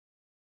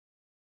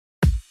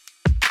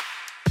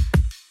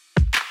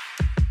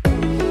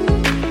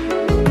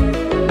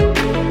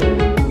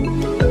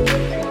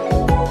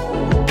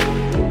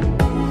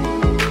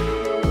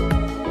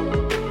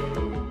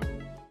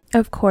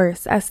of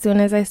course, as soon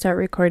as I start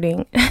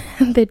recording,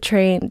 the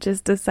train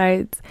just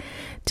decides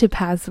to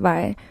pass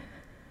by.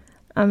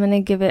 I'm going to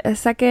give it a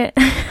second.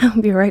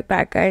 I'll be right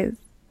back, guys.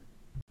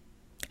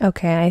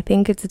 Okay, I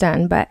think it's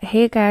done. But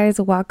hey, guys,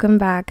 welcome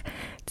back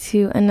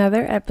to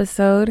another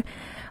episode.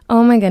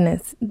 Oh my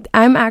goodness.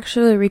 I'm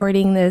actually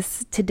recording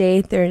this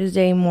today,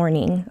 Thursday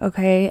morning.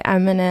 Okay,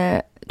 I'm going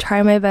to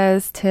try my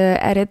best to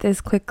edit this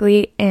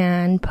quickly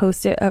and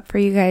post it up for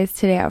you guys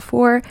today at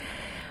 4.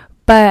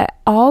 But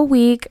all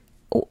week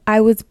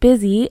I was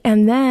busy,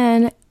 and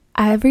then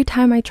every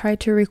time I tried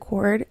to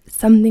record,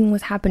 something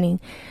was happening.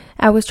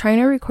 I was trying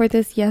to record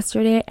this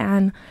yesterday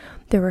and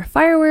there were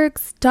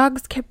fireworks,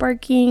 dogs kept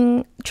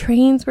barking,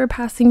 trains were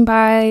passing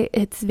by.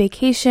 It's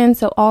vacation,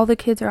 so all the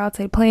kids are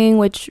outside playing,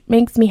 which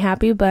makes me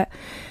happy, but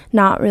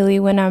not really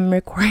when I'm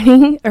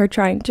recording or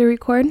trying to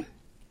record.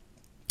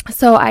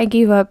 So I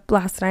gave up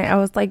last night. I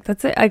was like,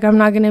 that's it. Like, I'm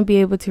not going to be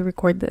able to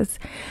record this.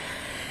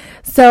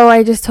 So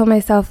I just told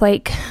myself,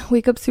 like,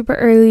 wake up super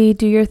early,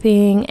 do your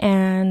thing,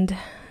 and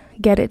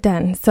get it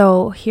done.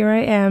 So here I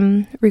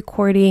am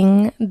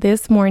recording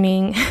this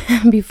morning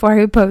before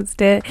I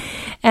post it.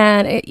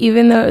 And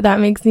even though that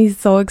makes me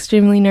so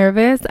extremely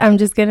nervous, I'm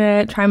just going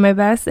to try my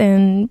best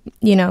and,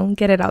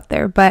 get it out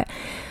there. But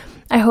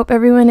I hope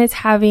everyone is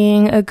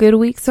having a good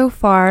week so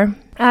far.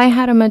 I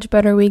had a much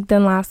better week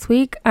than last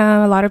week.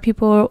 A lot of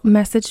people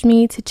messaged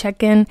me to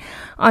check in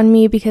on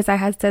me because I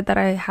had said that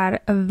I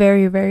had a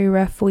very, very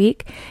rough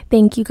week.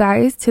 Thank you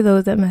guys to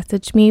those that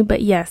messaged me.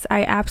 But yes,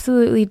 I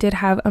absolutely did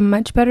have a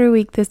much better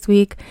week this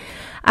week.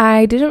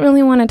 I didn't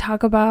really want to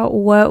talk about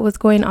what was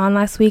going on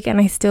last week, and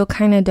I still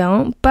kind of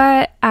don't,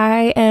 but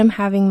I am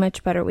having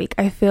much better week.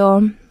 I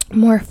feel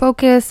more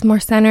focused, more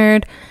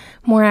centered,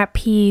 more at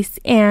peace,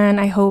 and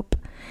I hope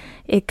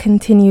it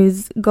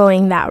continues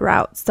going that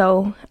route.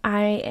 So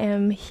I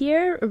am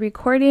here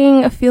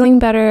recording, feeling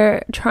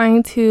better,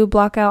 trying to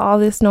block out all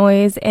this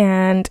noise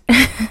and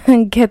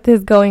get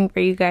this going for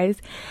you guys.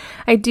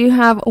 I do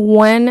have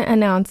one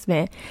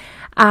announcement.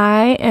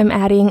 I am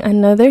adding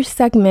another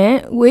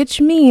segment, which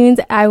means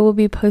I will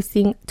be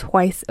posting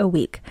twice a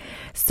week.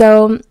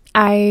 So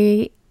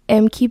I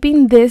am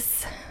keeping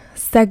this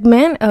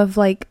segment of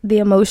like the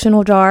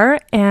emotional jar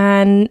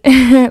and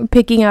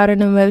picking out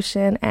an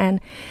emotion and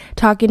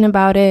talking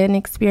about it and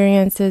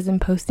experiences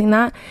and posting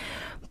that.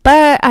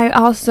 But I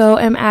also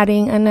am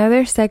adding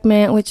another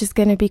segment, which is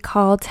going to be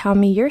called Tell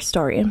Me Your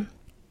Story.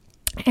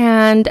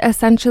 And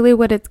essentially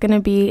what it's going to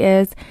be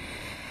is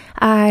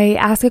I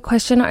ask a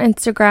question on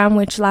Instagram,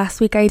 which last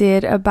week I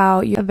did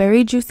about a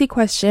very juicy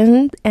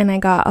question, and I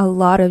got a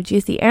lot of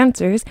juicy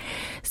answers.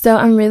 So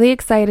I'm really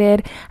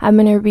excited. I'm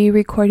going to be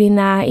recording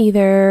that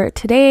either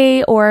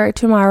today or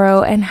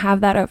tomorrow and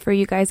have that up for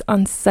you guys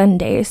on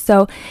Sunday.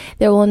 So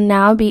there will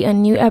now be a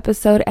new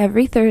episode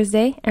every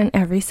Thursday and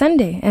every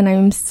Sunday. And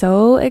I'm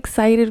so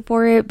excited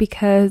for it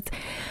because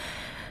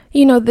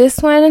this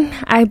one,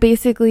 I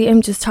basically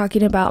am just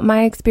talking about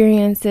my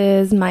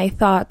experiences, my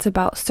thoughts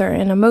about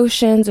certain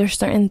emotions or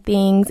certain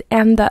things.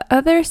 And the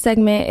other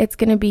segment, it's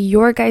going to be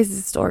your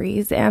guys'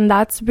 stories. And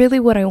that's really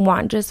what I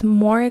want, just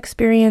more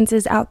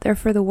experiences out there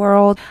for the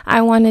world.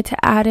 I wanted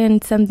to add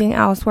in something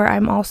else where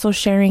I'm also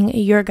sharing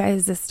your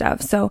guys'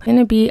 stuff. So it's going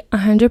to be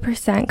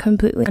 100%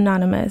 completely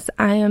anonymous.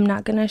 I am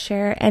not going to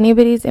share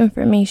anybody's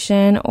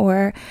information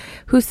or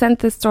who sent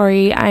the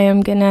story. I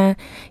am going to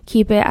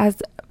keep it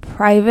as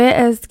private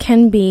as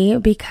can be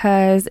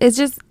because it's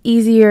just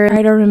easier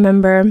to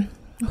remember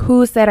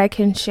who said I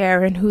can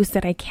share and who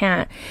said I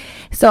can't.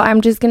 So I'm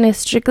just going to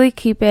strictly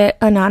keep it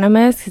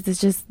anonymous because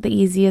it's just the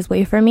easiest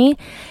way for me.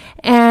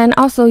 And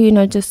also,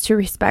 just to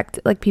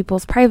respect like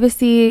people's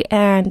privacy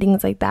and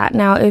things like that.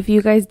 Now, if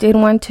you guys did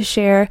want to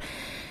share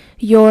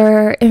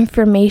your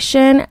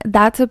information,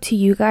 that's up to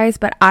you guys,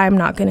 but I'm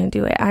not going to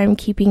do it. I'm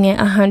keeping it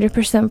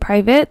 100%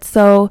 private.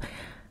 So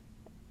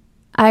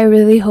I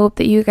really hope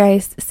that you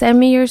guys send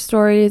me your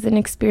stories and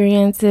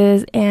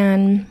experiences,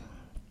 and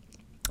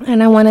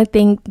I want to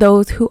thank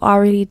those who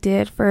already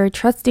did for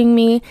trusting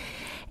me.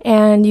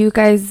 And you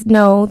guys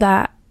know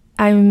that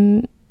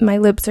my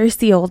lips are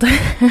sealed.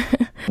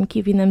 I'm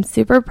keeping them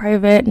super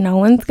private. No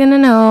one's gonna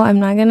know. I'm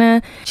not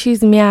gonna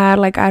choose mad.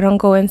 Like, I don't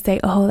go and say,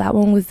 oh, that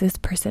one was this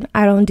person.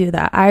 I don't do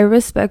that. I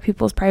respect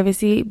people's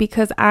privacy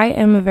because I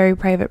am a very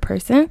private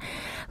person.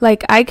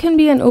 Like, I can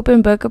be an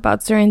open book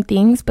about certain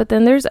things, but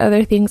then there's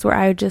other things where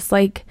I just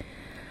like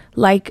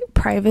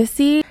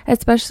privacy,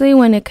 especially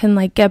when it can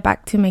like get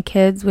back to my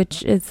kids,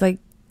 which is like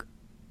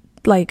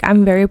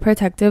I'm very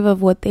protective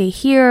of what they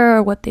hear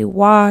or what they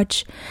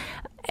watch.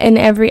 In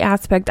every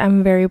aspect,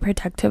 I'm very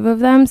protective of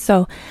them.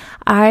 So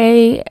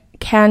I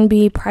can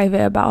be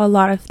private about a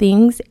lot of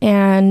things,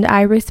 and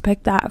I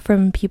respect that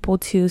from people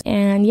too.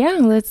 And yeah,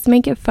 let's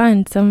make it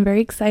fun. So I'm very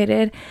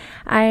excited.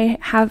 I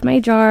have my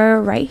jar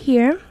right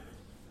here.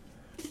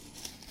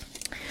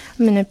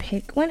 I'm going to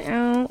pick one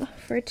out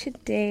for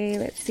today.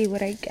 Let's see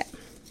what I get.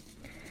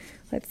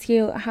 Let's see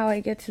how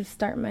I get to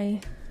start my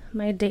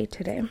day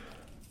today.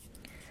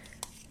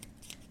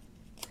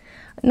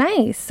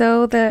 Nice.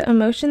 So the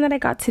emotion that I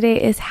got today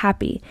is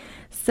happy.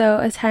 So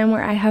a time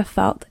where I have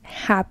felt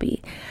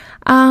happy.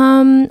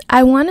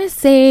 I want to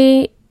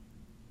say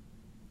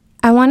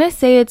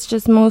it's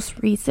just most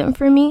recent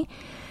for me,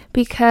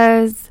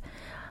 because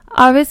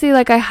obviously,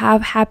 like, I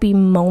have happy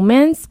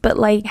moments, but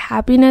like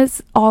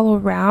happiness all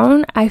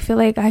around, I feel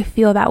like I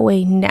feel that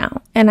way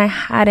now, and I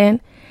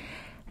hadn't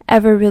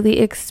ever really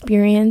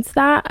experienced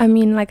that. I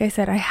mean, like I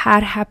said, I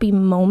had happy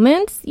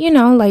moments,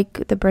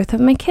 like the birth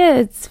of my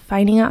kids,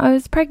 finding out I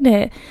was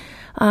pregnant,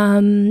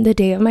 the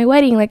day of my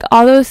wedding, like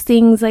all those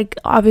things. Like,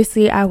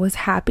 obviously I was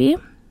happy,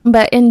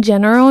 but in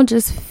general,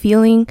 just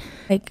feeling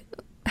like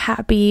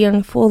happy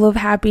and full of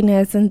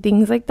happiness and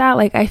things like that,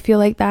 like I feel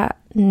like that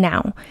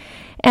now.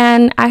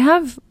 And I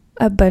have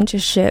a bunch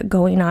of shit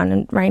going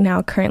on right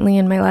now currently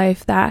in my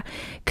life that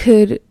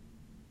could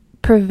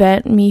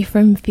prevent me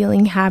from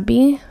feeling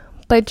happy.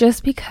 But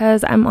just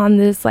because I'm on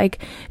this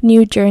like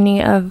new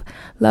journey of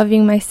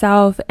loving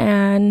myself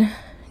and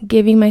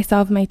giving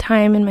myself my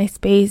time and my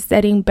space,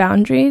 setting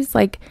boundaries,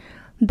 like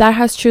that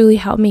has truly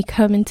helped me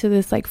come into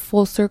this like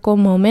full circle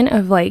moment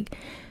of like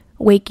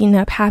waking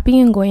up happy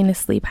and going to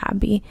sleep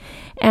happy.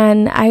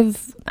 And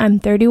I'm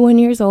 31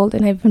 years old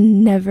and I've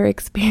never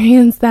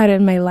experienced that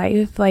in my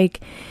life.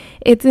 Like,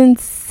 it's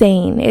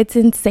insane. It's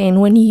insane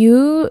when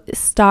you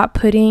stop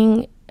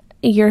putting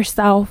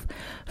yourself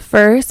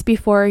first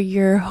before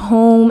your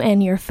home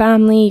and your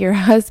family, your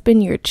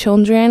husband, your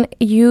children.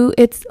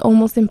 It's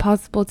almost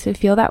impossible to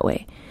feel that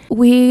way.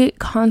 We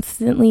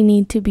constantly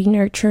need to be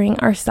nurturing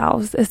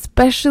ourselves,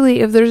 especially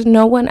if there's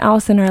no one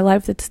else in our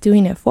life that's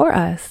doing it for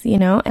us,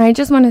 And I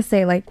just want to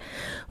say, like,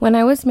 when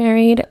I was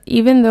married,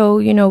 even though,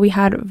 we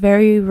had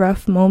very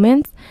rough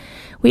moments,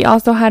 we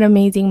also had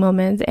amazing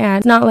moments. And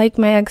it's not like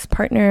my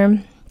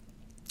ex-partner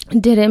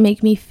didn't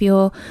make me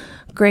feel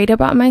great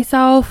about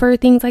myself or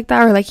things like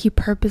that, or like he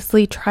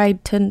purposely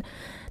tried to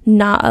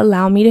not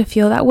allow me to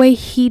feel that way.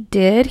 He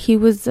did. He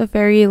was a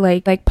very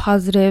like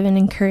positive and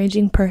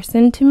encouraging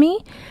person to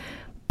me.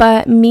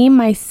 But me,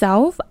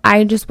 myself,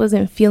 I just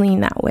wasn't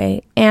feeling that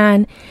way.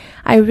 And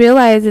I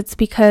realized it's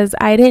because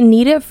I didn't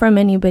need it from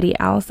anybody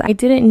else. I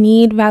didn't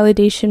need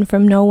validation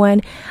from no one.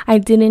 I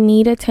didn't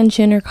need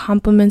attention or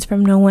compliments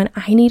from no one.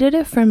 I needed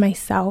it from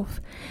myself.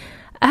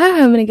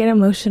 I'm gonna get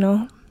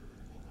emotional.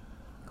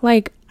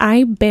 Like,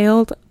 I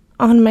bailed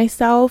on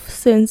myself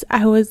since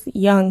I was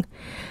young.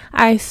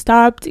 I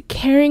stopped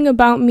caring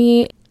about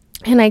me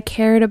and I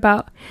cared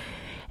about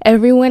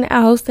everyone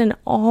else and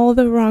all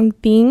the wrong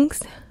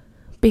things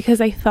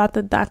because I thought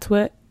that that's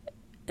what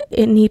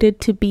it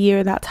needed to be,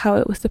 or that's how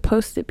it was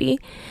supposed to be.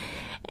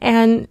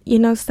 And,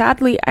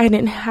 sadly, I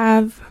didn't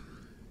have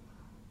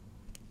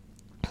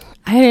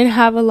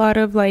a lot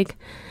of like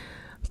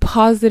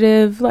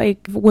positive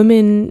like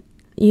women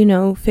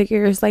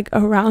figures like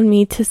around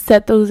me to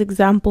set those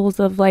examples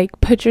of like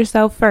put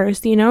yourself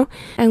first,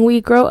 and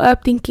we grow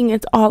up thinking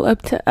it's all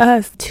up to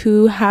us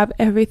to have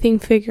everything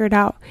figured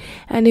out,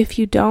 and if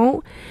you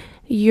don't,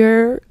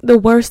 you're the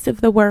worst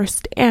of the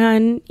worst.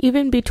 And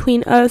even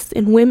between us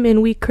and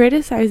women, we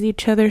criticize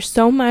each other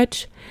so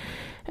much,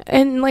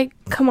 and like,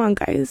 come on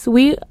guys,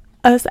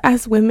 us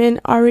as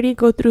women already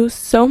go through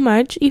so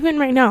much. Even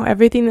right now,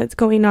 everything that's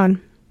going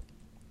on,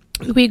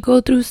 we go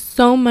through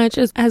so much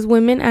as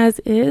women as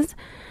is.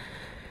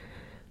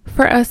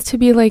 For us to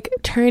be like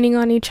turning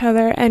on each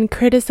other and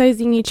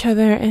criticizing each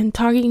other and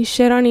talking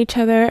shit on each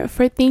other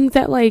for things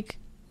that like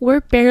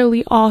we're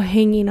barely all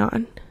hanging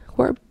on.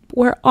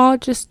 We're all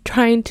just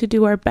trying to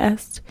do our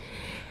best.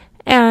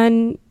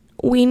 And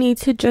we need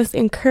to just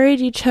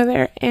encourage each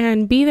other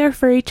and be there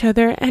for each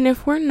other. And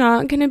if we're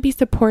not going to be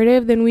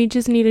supportive, then we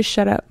just need to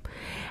shut up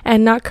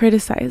and not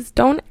criticize.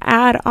 Don't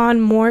add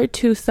on more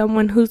to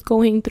someone who's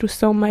going through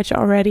so much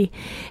already.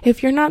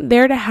 If you're not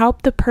there to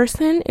help the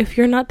person, if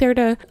you're not there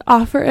to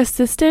offer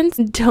assistance,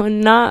 do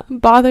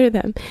not bother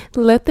them.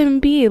 Let them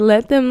be.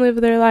 Let them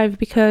live their life,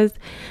 because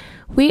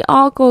we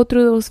all go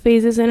through those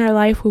phases in our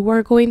life where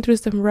we're going through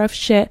some rough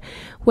shit,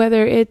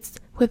 whether it's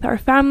with our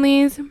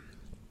families,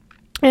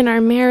 in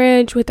our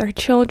marriage, with our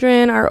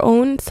children, our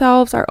own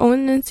selves, our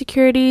own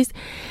insecurities,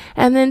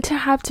 and then to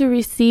have to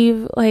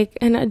receive like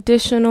an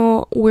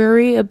additional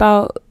worry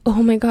about,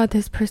 oh my God,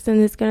 this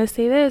person is going to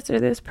say this, or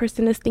this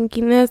person is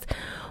thinking this,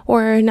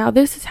 or now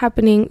this is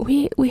happening.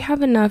 We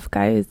have enough,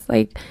 guys.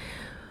 Like,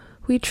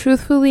 we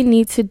truthfully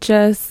need to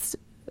just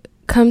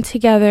come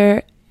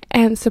together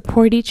and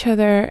support each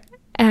other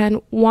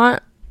and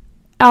want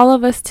all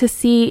of us to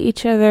see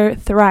each other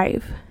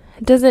thrive.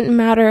 It doesn't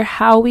matter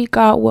how we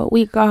got what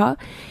we got.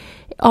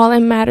 All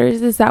that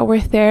matters is that we're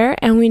there,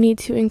 and we need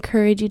to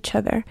encourage each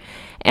other.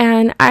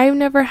 And I've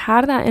never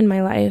had that in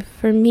my life.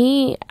 For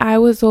me, I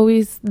was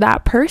always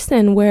that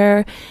person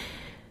where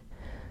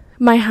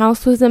my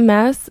house was a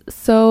mess,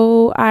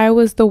 so I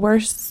was the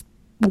worst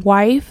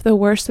wife, the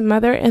worst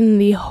mother in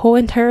the whole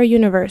entire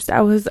universe. I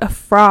was a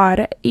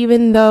fraud,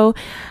 even though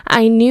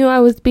I knew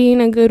I was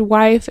being a good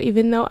wife,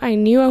 even though I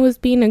knew I was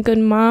being a good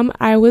mom.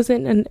 I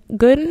wasn't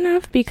good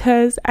enough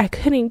because I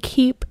couldn't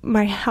keep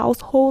my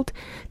household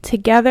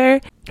together,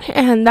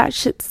 and that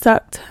shit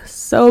sucked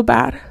so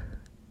bad.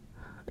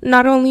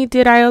 Not only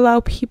did I allow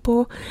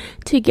people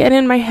to get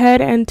in my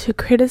head and to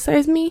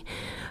criticize me,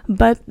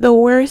 but the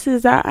worst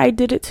is that I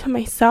did it to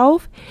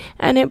myself,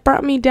 and it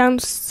brought me down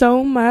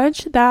so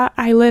much that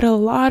I let a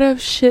lot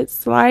of shit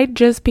slide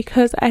just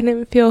because I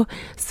didn't feel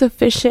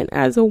sufficient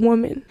as a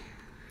woman.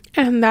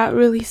 And that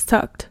really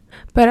sucked.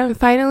 But I'm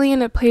finally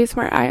in a place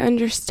where I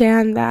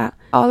understand that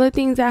all the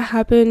things that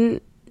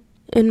happen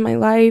in my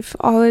life,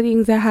 all the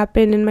things that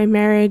happened in my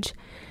marriage,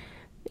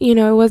 it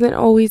wasn't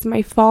always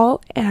my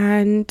fault,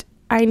 and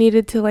I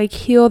needed to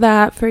heal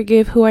that,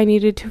 forgive who I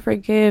needed to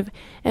forgive,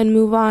 and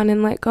move on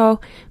and let go,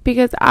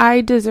 because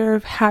I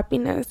deserve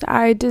happiness.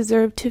 I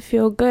deserve to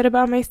feel good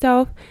about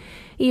myself,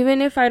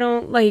 even if I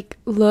don't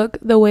look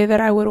the way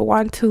that I would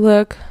want to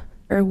look,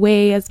 or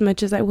weigh as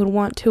much as I would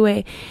want to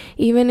weigh.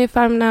 Even if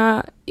I'm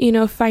not,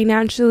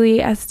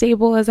 financially as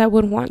stable as I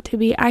would want to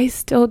be, I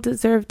still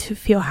deserve to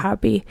feel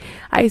happy.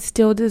 I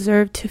still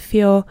deserve to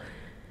feel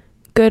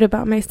good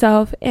about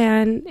myself.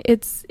 And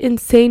it's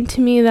insane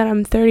to me that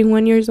I'm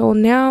 31 years old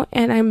now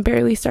and I'm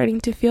barely starting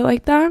to feel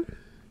like that.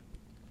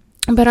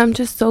 But I'm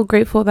just so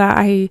grateful that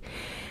I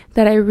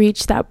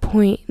reached that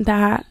point,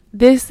 that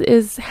this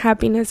is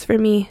happiness for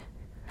me.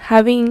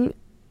 Having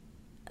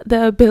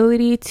the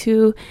ability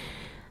to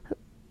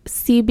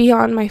see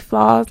beyond my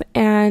flaws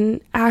and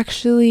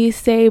actually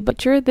say,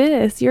 but you're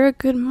this, you're a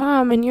good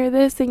mom, and you're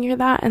this and you're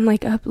that, and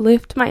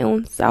uplift my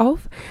own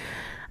self.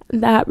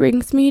 That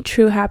brings me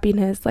true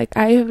happiness.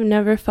 I have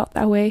never felt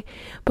that way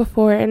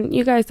before. And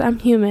you guys, I'm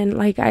human.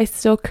 I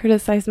still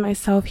criticize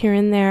myself here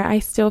and there. I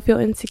still feel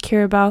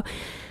insecure about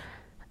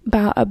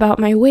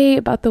my weight,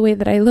 about the way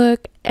that I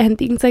look and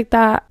things like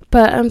that.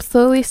 But I'm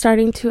slowly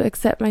starting to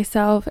accept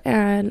myself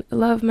and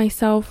love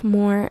myself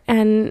more.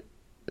 And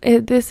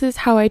this is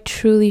how I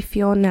truly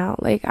feel now.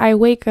 I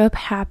wake up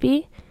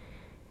happy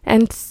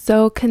and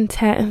so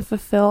content and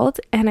fulfilled,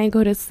 and I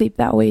go to sleep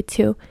that way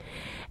too.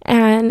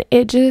 And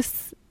it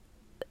just,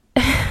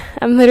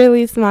 I'm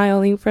literally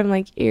smiling from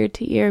ear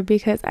to ear,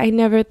 because I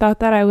never thought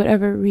that I would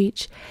ever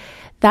reach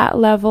that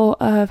level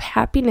of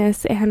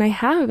happiness, and I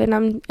have, and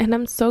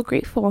I'm so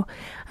grateful.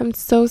 I'm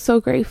so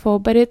grateful.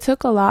 But it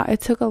took a lot.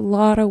 It took a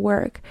lot of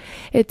work.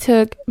 It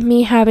took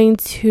me having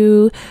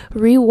to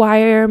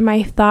rewire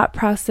my thought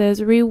process,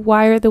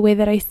 rewire the way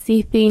that I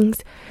see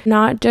things,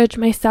 not judge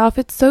myself.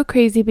 It's so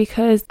crazy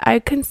because I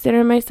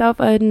consider myself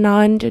a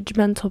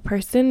non-judgmental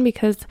person,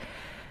 because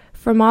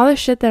from all the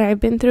shit that I've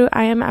been through,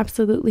 I am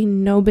absolutely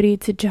nobody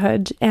to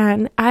judge.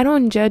 And I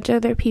don't judge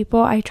other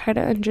people. I try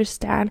to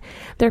understand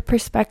their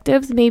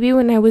perspectives. Maybe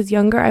when I was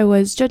younger, I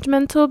was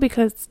judgmental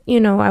because,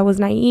 I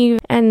was naive.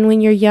 And when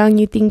you're young,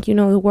 you think you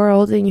know the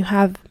world and you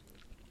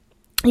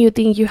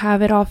think you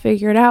have it all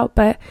figured out.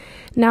 But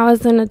now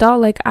as an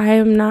adult, I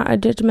am not a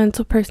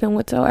judgmental person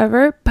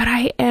whatsoever. But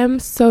I am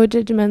so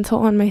judgmental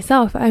on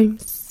myself. I'm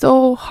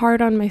so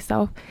hard on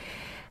myself.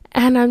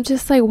 And I'm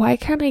just why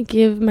can't I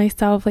give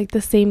myself the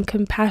same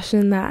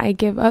compassion that I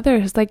give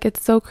others?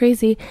 It's so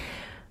crazy.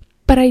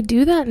 But I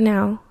do that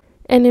now.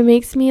 And it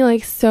makes me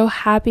so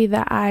happy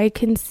that I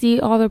can see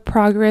all the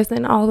progress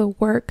and all the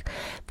work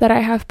that I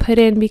have put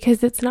in,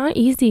 because it's not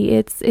easy.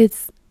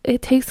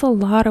 It takes a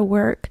lot of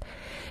work.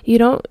 You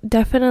don't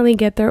definitely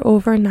get there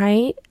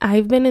overnight.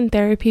 I've been in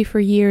therapy for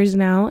years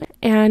now,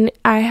 and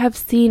I have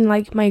seen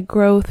my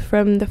growth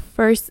from the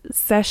first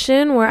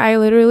session where I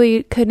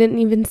literally couldn't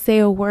even say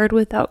a word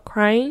without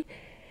crying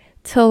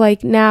till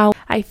now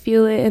I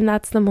feel it, and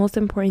that's the most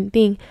important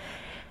thing.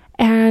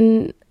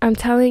 And I'm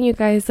telling you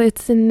guys,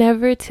 it's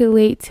never too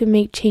late to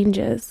make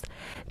changes.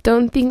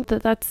 Don't think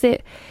that that's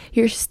it.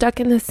 You're stuck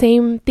in the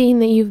same thing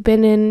that you've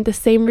been in, the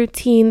same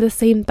routine, the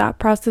same thought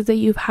process that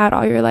you've had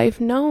all your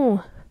life.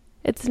 No.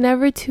 It's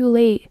never too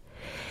late.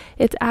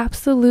 It's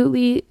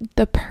absolutely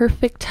the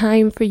perfect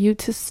time for you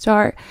to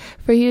start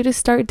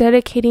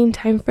dedicating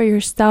time for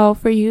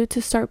yourself, for you to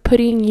start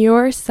putting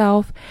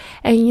yourself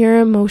and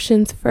your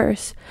emotions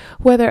first.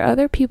 Whether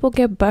other people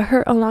get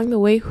butthurt along the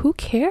way, who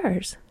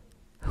cares?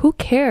 Who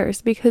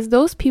cares? Because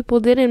those people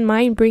didn't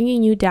mind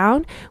bringing you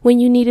down when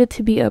you needed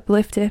to be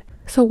uplifted.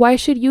 So why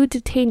should you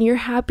detain your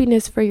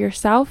happiness for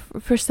yourself,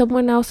 for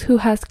someone else who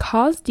has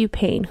caused you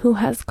pain, who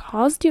has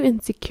caused you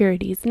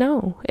insecurities?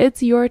 No,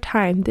 it's your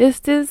time. This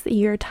is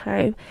your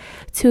time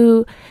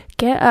to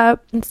get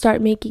up and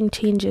start making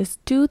changes.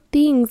 Do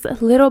things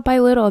little by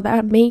little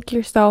that make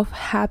yourself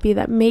happy,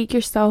 that make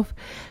yourself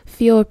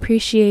feel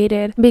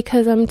appreciated,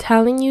 because I'm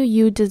telling you,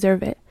 you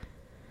deserve it.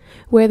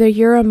 Whether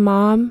you're a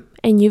mom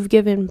and you've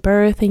given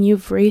birth and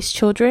you've raised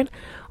children,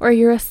 or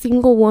you're a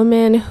single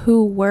woman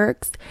who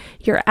works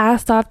your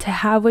ass off to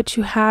have what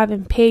you have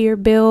and pay your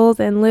bills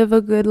and live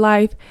a good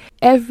life,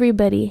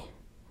 everybody,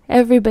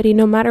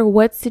 no matter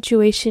what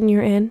situation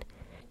you're in,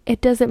 it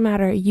doesn't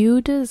matter.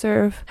 You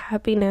deserve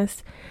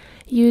happiness.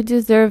 You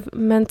deserve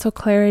mental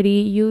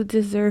clarity. You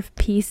deserve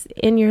peace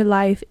in your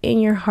life, in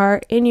your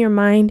heart, in your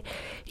mind.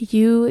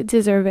 You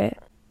deserve it.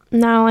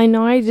 Now, I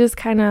know I just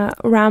kind of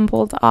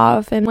rambled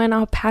off and went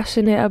all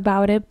passionate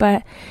about it,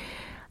 but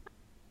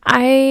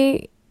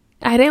I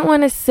didn't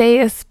want to say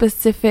a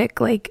specific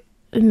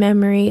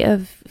memory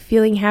of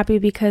feeling happy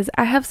because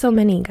I have so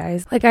many,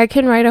 guys. Like, I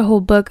can write a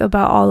whole book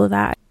about all of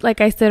that.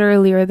 Like I said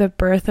earlier, the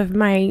birth of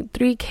my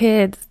 3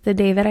 kids, the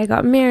day that I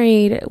got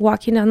married,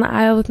 walking down the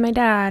aisle with my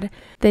dad,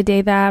 the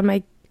day that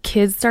my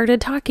kids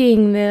started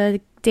talking, the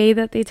day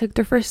that they took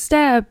their first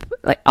step,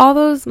 like all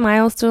those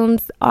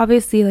milestones,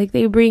 obviously, like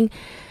they bring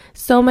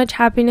so much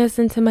happiness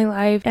into my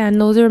life,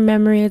 and those are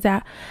memories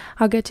that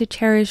I'll get to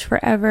cherish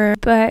forever.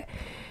 But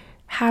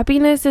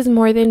happiness is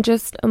more than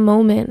just a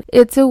moment.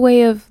 It's a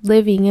way of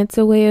living. It's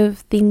a way of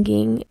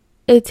thinking.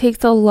 It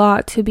takes a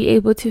lot to be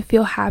able to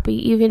feel happy,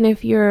 even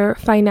if you're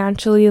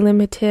financially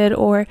limited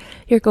or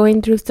you're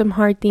going through some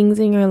hard things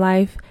in your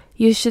life.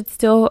 You should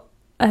still,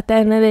 at the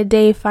end of the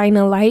day, find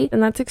a light,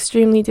 and that's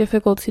extremely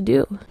difficult to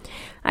do.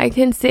 I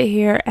can sit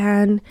here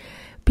and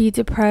be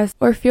depressed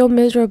or feel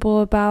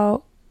miserable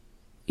about,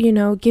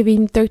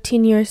 giving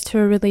 13 years to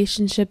a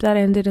relationship that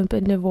ended up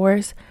in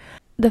divorce.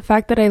 The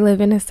fact that I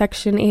live in a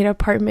Section 8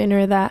 apartment,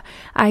 or that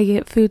I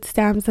get food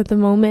stamps at the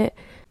moment.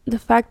 The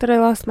fact that I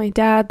lost my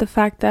dad. The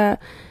fact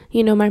that,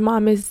 my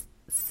mom is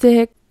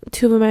sick.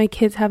 2 of my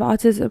kids have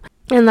autism.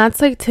 And that's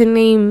like to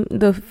name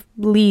the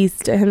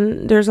least.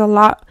 And there's a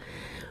lot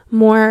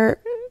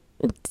more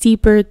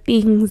deeper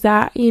things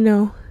that,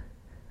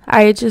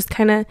 I just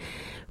kind of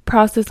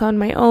process on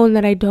my own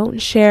that I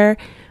don't share.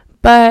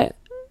 But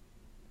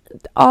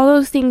all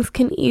those things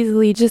can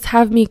easily just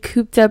have me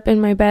cooped up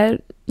in my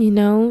bed,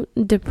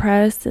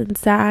 depressed and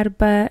sad.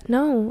 But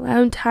no,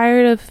 I'm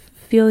tired of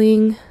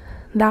feeling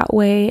that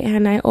way,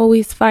 and I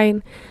always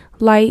find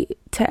light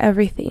to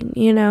everything.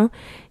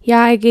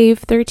 Yeah, I gave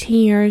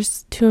 13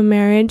 years to a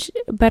marriage,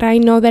 but I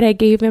know that I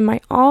gave it my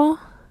all,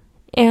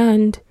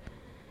 and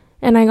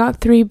I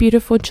got 3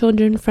 beautiful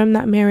children from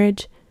that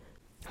marriage.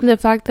 The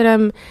fact that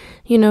I'm,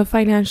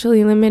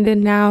 financially limited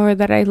now, or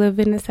that I live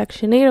in a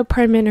Section 8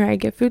 apartment, or I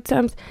get food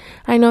stamps,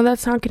 I know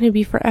that's not going to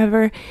be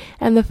forever.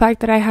 And the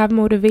fact that I have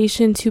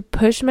motivation to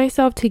push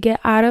myself to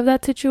get out of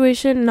that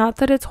situation, not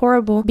that it's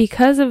horrible,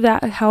 because of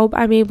that help,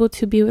 I'm able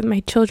to be with my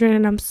children,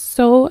 and I'm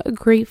so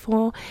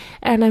grateful,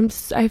 and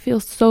I feel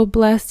so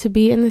blessed to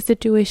be in the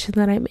situation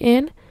that I'm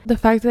in. The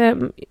fact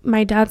that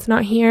my dad's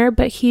not here,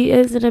 but he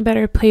is in a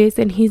better place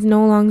and he's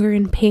no longer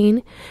in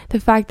pain. The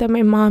fact that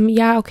my mom,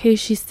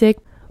 she's sick,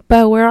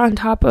 but we're on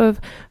top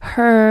of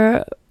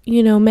her,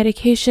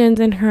 medications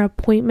and her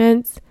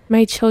appointments.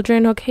 My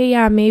children,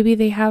 maybe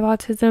they have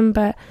autism,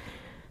 but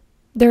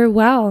they're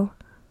well.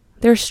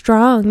 They're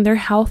strong. They're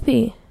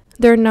healthy.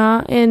 They're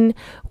not in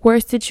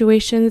worse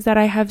situations that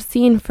I have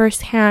seen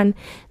firsthand.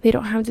 They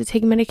don't have to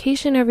take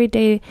medication every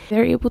day.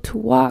 They're able to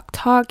walk,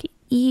 talk,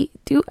 eat,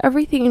 do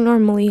everything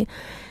normally.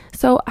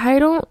 So I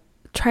don't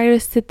try to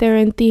sit there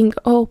and think,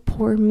 oh,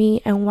 poor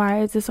me, and why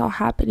is this all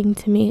happening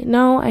to me?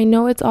 No, I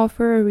know it's all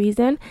for a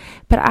reason,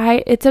 but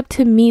it's up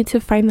to me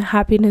to find the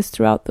happiness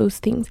throughout those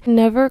things.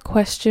 Never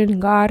question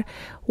God,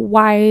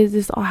 why is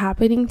this all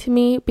happening to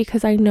me?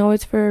 Because I know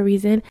it's for a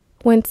reason.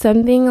 When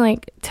something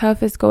like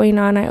tough is going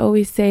on, I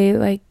always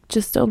say,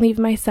 just don't leave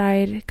my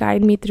side,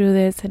 guide me through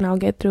this, and I'll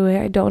get through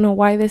it. I don't know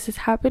why this is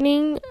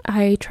happening.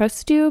 I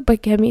trust you,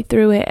 but get me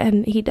through it.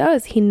 And he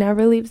does. He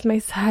never leaves my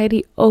side.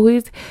 He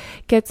always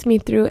gets me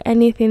through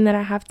anything that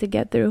I have to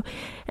get through.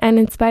 And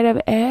in spite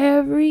of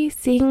every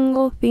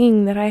single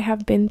thing that I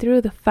have been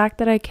through, the fact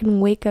that I can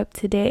wake up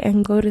today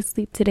and go to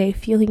sleep today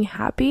feeling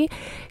happy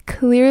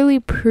clearly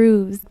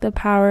proves the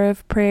power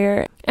of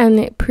prayer. And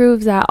it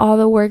proves that all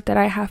the work that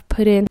I have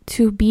put in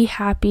to be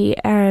happy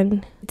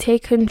and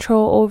take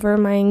control over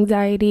my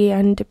anxiety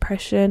and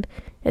depression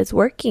is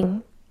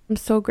working. I'm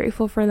so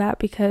grateful for that,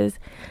 because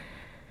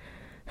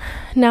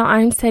now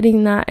I'm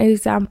setting that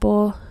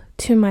example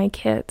to my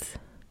kids.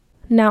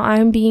 Now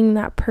I'm being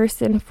that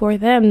person for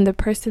them, the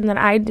person that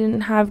I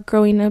didn't have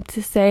growing up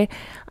to say,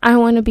 I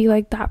want to be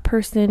like that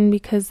person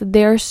because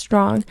they're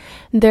strong.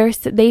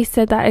 They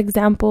set that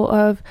example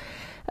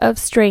of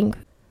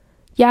strength.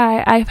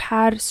 Yeah, I've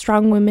had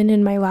strong women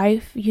in my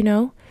life,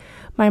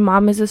 My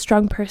mom is a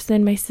strong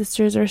person. My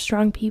sisters are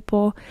strong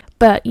people.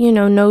 But,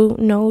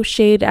 no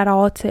shade at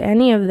all to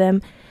any of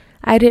them.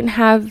 I didn't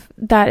have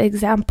that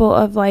example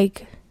of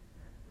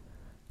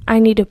I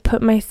need to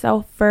put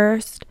myself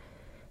first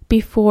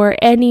before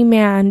any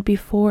man,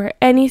 before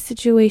any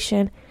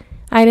situation.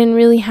 I didn't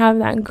really have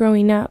that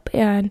growing up.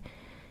 And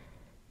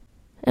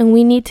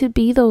we need to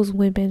be those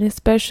women,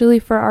 especially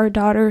for our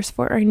daughters,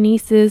 for our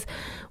nieces.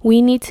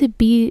 We need to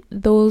be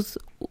those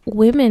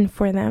women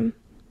for them.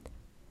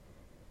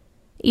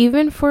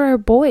 Even for our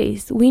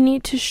boys, we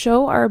need to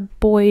show our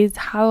boys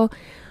how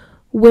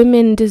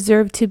women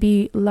deserve to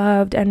be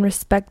loved and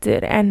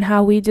respected, and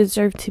how we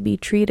deserve to be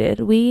treated.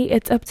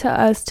 It's up to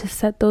us to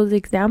set those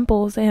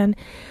examples. And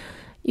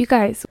you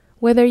guys,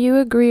 whether you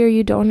agree or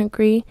you don't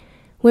agree,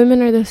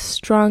 women are the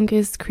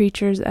strongest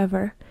creatures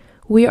ever.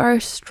 We are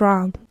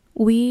strong.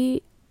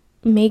 We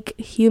make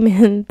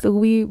humans.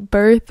 We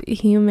birth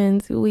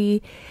humans.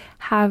 We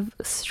have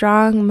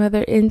strong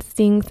mother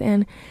instincts,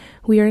 and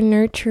we are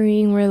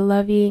nurturing, we're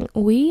loving.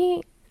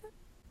 We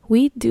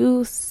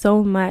do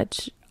so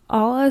much.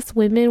 All us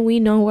women, we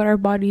know what our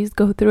bodies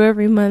go through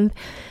every month.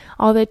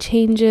 all the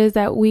changes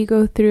that we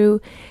go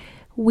through.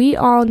 We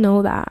all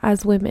know that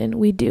as women,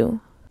 we do.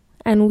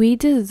 And we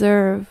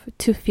deserve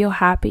to feel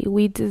happy.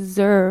 We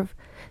deserve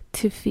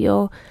to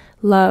feel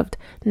loved,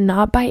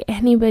 not by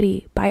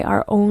anybody, by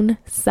our own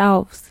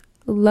selves.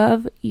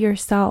 Love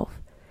yourself.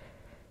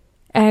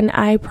 And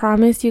I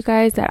promise you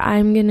guys that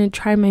I'm going to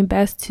try my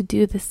best to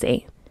do the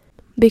same.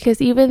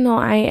 Because even though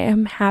I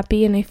am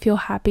happy and I feel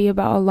happy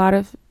about a lot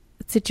of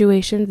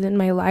situations in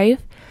my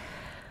life,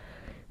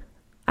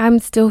 I'm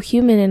still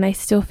human and I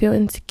still feel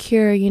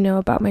insecure,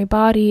 about my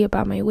body,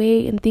 about my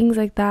weight and things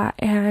like that.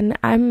 And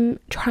I'm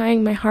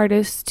trying my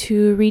hardest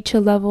to reach a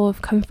level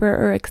of comfort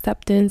or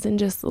acceptance and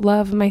just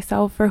love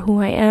myself for who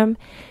I am.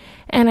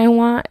 And I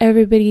want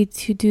everybody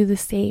to do the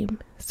same.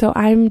 So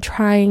I'm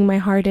trying my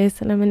hardest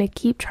and I'm going to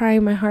keep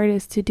trying my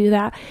hardest to do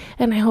that.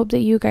 And I hope that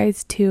you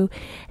guys too.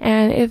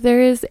 And if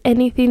there is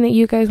anything that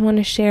you guys want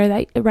to share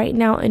that right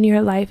now in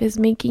your life is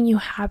making you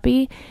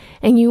happy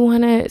and you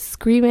want to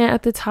scream it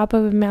at the top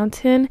of a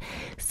mountain,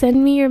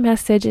 send me your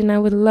message and I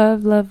would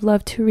love, love,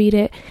 love to read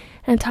it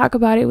and talk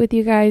about it with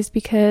you guys,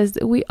 because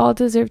we all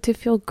deserve to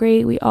feel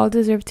great. We all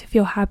deserve to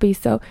feel happy.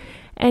 So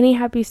any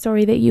happy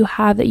story that you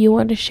have that you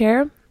want to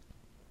share,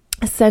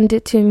 send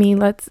it to me.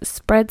 Let's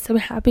spread some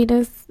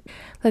happiness.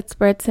 Let's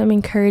spread some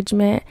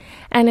encouragement.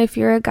 And if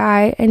you're a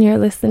guy and you're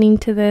listening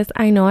to this,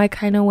 I know I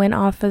kind of went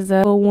off as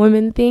a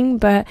woman thing,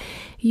 but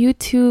you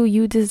too,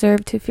 you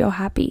deserve to feel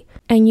happy.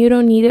 And you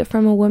don't need it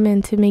from a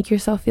woman to make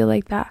yourself feel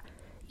like that.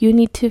 You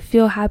need to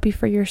feel happy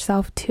for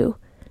yourself too.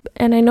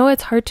 And I know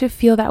it's hard to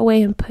feel that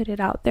way and put it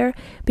out there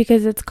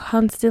because it's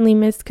constantly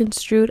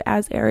misconstrued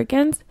as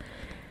arrogance.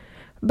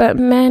 But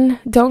men,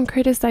 don't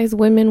criticize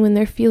women when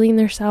they're feeling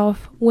themselves.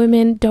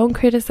 Women, don't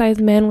criticize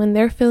men when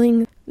they're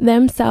feeling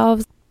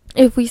themselves.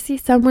 If we see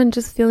someone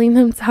just feeling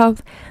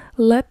themselves,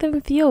 let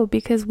them feel,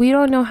 because we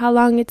don't know how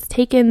long it's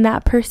taken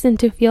that person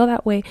to feel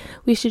that way.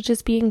 We should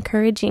just be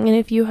encouraging. And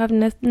if you have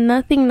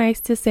nothing nice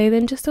to say,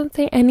 then just don't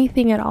say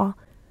anything at all.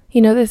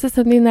 This is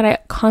something that I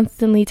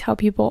constantly tell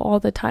people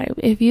all the time.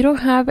 If you don't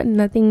have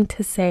nothing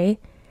to say,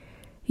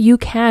 you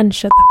can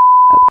shut the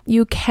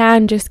you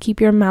can just keep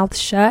your mouth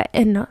shut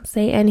and not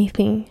say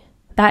anything.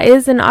 That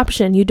is an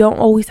option. You don't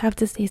always have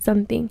to say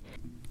something.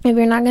 If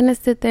you're not going to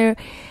sit there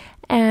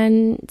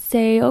and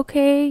say,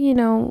 okay,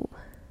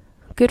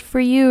 good for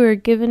you, or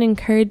give an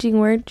encouraging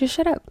word, just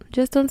shut up.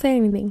 Just don't say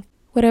anything.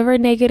 Whatever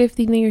negative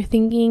thing that you're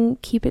thinking,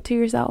 keep it to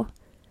yourself.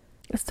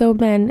 So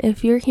men,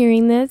 if you're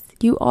hearing this,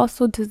 you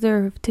also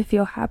deserve to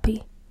feel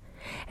happy.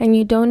 And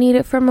you don't need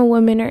it from a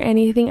woman or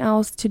anything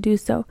else to do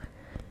so.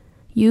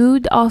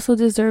 You also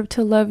deserve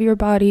to love your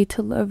body,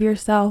 to love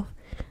yourself,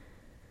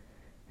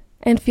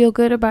 and feel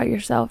good about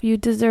yourself. You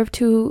deserve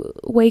to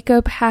wake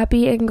up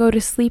happy and go to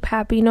sleep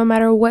happy no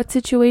matter what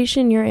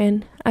situation you're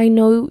in. I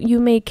know you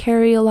may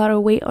carry a lot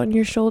of weight on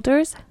your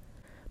shoulders,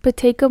 but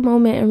take a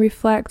moment and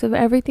reflect of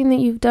everything that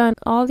you've done,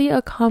 all the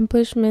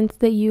accomplishments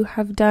that you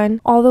have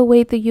done, all the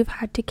weight that you've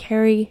had to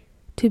carry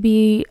to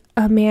be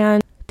a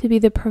man, to be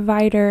the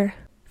provider.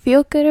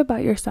 Feel good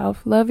about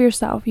yourself. Love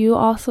yourself. You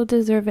also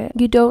deserve it.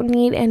 You don't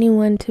need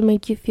anyone to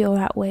make you feel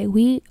that way.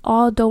 We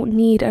all don't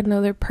need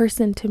another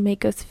person to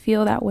make us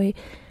feel that way.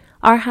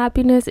 Our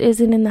happiness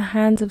isn't in the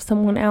hands of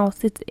someone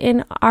else. It's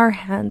in our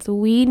hands.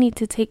 We need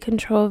to take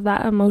control of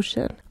that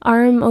emotion.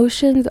 Our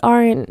emotions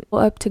aren't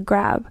up to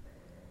grab.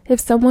 If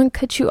someone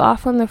cuts you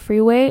off on the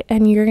freeway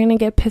and you're going to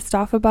get pissed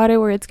off about it,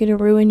 where it's going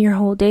to ruin your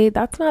whole day,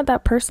 that's not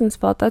that person's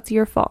fault. That's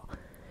your fault,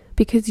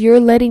 because you're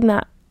letting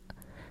that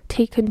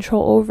take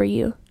control over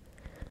you.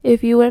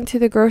 If you went to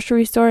the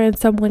grocery store and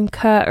someone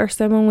cut, or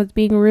someone was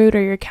being rude,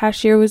 or your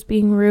cashier was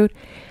being rude,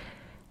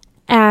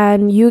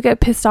 and you get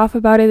pissed off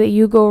about it, that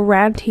you go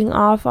ranting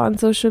off on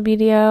social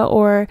media,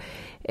 or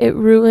it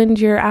ruined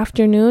your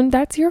afternoon,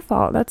 that's your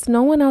fault. That's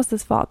no one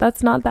else's fault.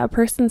 That's not that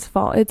person's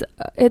fault.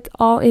 It's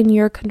all in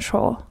your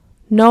control.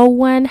 No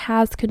one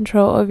has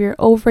control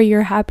over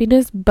your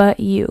happiness but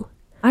you.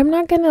 I'm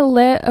not going to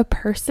let a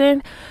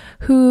person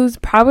who's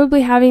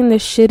probably having the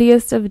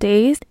shittiest of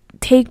days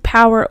take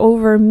power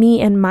over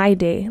me and my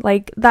day.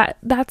 Like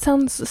that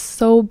sounds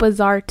so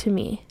bizarre to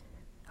me.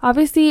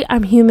 Obviously,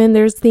 I'm human.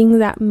 There's things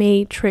that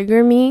may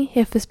trigger me,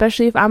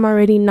 especially if I'm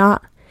already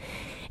not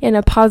in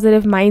a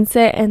positive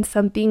mindset and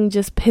something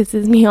just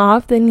pisses me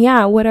off, then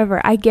yeah,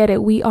 whatever. I get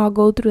it. We all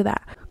go through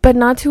that. But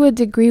not to a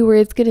degree where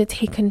it's going to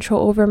take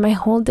control over my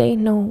whole day.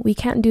 No, we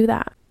can't do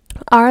that.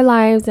 Our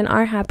lives and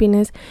our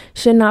happiness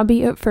should not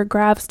be up for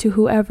grabs to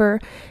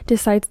whoever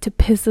decides to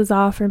piss us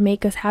off or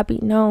make us happy.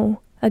 No.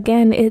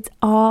 Again, it's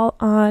all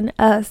on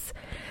us.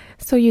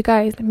 So you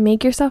guys,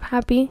 make yourself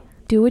happy.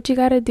 Do what you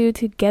gotta do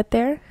to get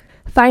there.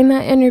 Find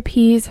that inner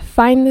peace.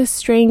 Find the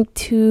strength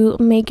to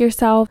make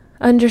yourself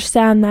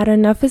understand that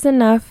enough is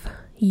enough.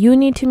 You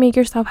need to make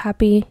yourself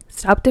happy.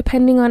 Stop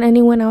depending on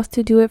anyone else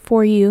to do it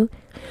for you.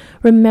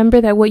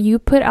 Remember that what you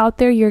put out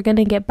there, you're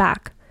gonna get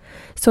back.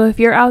 So if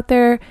you're out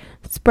there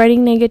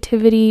spreading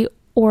negativity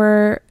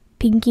or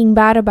thinking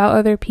bad about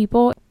other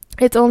people,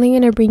 it's only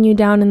going to bring you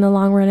down in the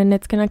long run, and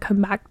it's going to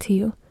come back to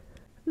you.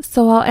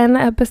 So I'll end the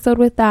episode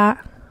with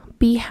that.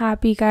 Be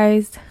happy,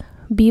 guys.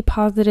 Be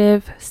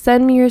positive.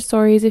 Send me your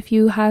stories if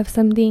you have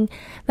something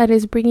that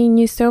is bringing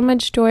you so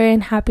much joy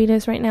and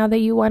happiness right now that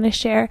you want to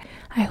share.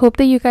 I hope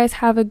that you guys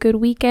have a good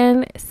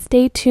weekend.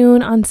 Stay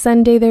tuned. On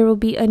Sunday, there will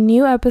be a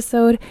new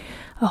episode,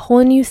 a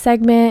whole new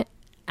segment.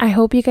 I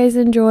hope you guys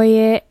enjoy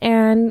it.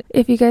 And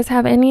if you guys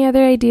have any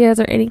other ideas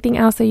or anything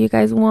else that you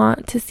guys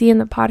want to see in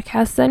the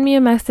podcast, send me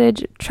a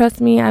message.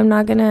 Trust me, I'm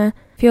not going to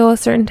feel a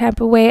certain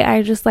type of way.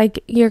 I just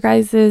like your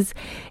guys'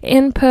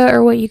 input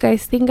or what you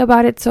guys think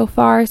about it so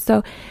far.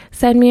 So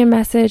send me a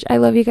message. I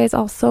love you guys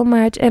all so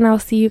much, and I'll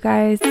see you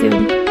guys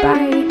soon.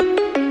 Bye.